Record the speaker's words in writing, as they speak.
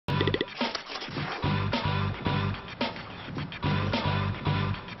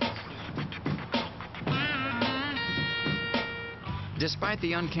Despite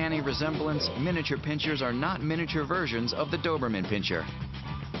the uncanny resemblance, miniature pinschers are not miniature versions of the Doberman Pinscher.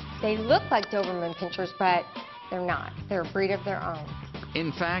 They look like Doberman Pinschers, but they're not. They're a breed of their own.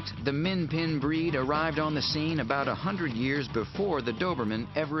 In fact, the Min Pin breed arrived on the scene about 100 years before the Doberman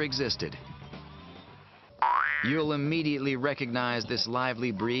ever existed. You'll immediately recognize this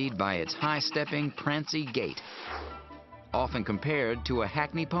lively breed by its high-stepping, prancy gait, often compared to a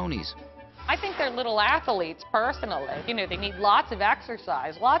hackney pony's. I think they're little athletes, personally. You know, they need lots of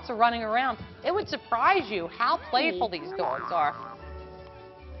exercise, lots of running around. It would surprise you how playful these dogs are.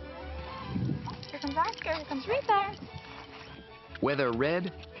 Here comes Oscar, here comes Rita. Whether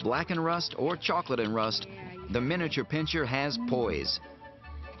red, black and rust, or chocolate and rust, the miniature pinscher has poise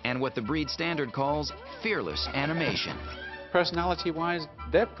and what the breed standard calls fearless animation. Personality-wise,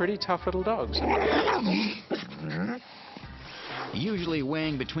 they're pretty tough little dogs. Usually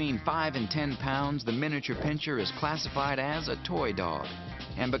weighing between 5 and 10 pounds, the miniature pinscher is classified as a toy dog.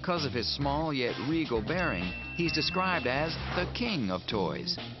 And because of his small yet regal bearing, he's described as the king of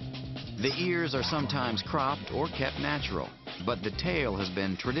toys. The ears are sometimes cropped or kept natural, but the tail has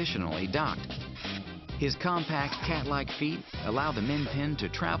been traditionally docked. His compact cat-like feet allow the Min Pin to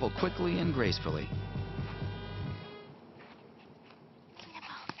travel quickly and gracefully.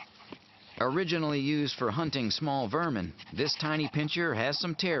 Originally used for hunting small vermin, this tiny pinscher has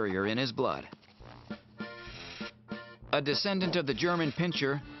some terrier in his blood. A descendant of the German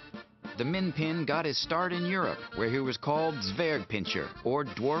Pinscher, the Min Pin got his start in Europe, where he was called Zwergpinscher, or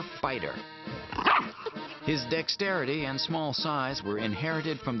dwarf biter. His dexterity and small size were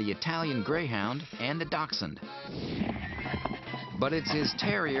inherited from the Italian Greyhound and the Dachshund. But it's his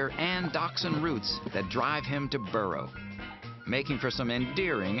terrier and Dachshund roots that drive him to burrow, making for some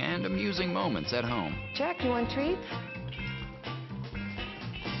endearing and amusing moments at home. Jack, you want treats?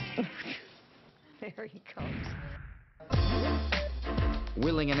 There he comes.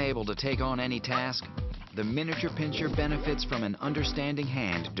 Willing and able to take on any task, the miniature pinscher benefits from an understanding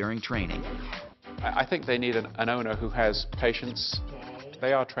hand during training. I think they need an owner who has patience.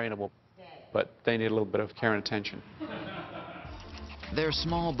 They are trainable, but they need a little bit of care and attention. Their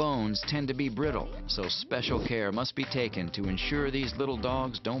small bones tend to be brittle, so special care must be taken to ensure these little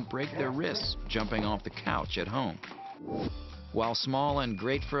dogs don't break their wrists jumping off the couch at home. While small and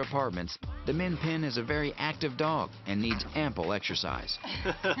great for apartments, the Min Pin is a very active dog and needs ample exercise.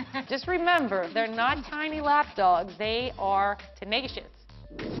 Just remember, they're not tiny lap dogs. They are tenacious.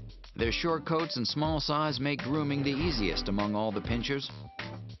 Their short coats and small size make grooming the easiest among all the pinschers.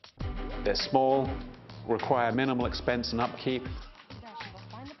 They're small, require minimal expense and upkeep.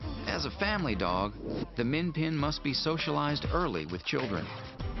 As a family dog, the Min Pin must be socialized early with children.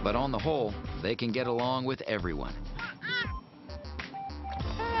 But on the whole, they can get along with everyone.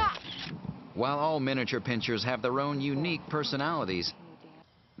 While all miniature pinschers have their own unique personalities,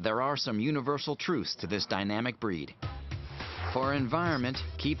 there are some universal truths to this dynamic breed. For environment,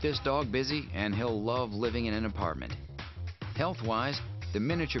 keep this dog busy and he'll love living in an apartment. Health-wise, the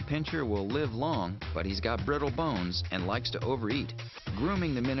miniature pinscher will live long, but he's got brittle bones and likes to overeat.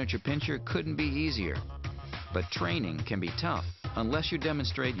 Grooming the miniature pinscher couldn't be easier, but training can be tough unless you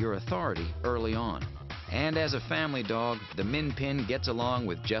demonstrate your authority early on. And as a family dog, the Min Pin gets along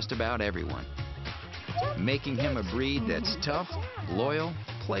with just about everyone, making him a breed that's tough, loyal,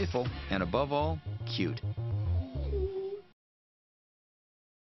 playful, and above all, cute.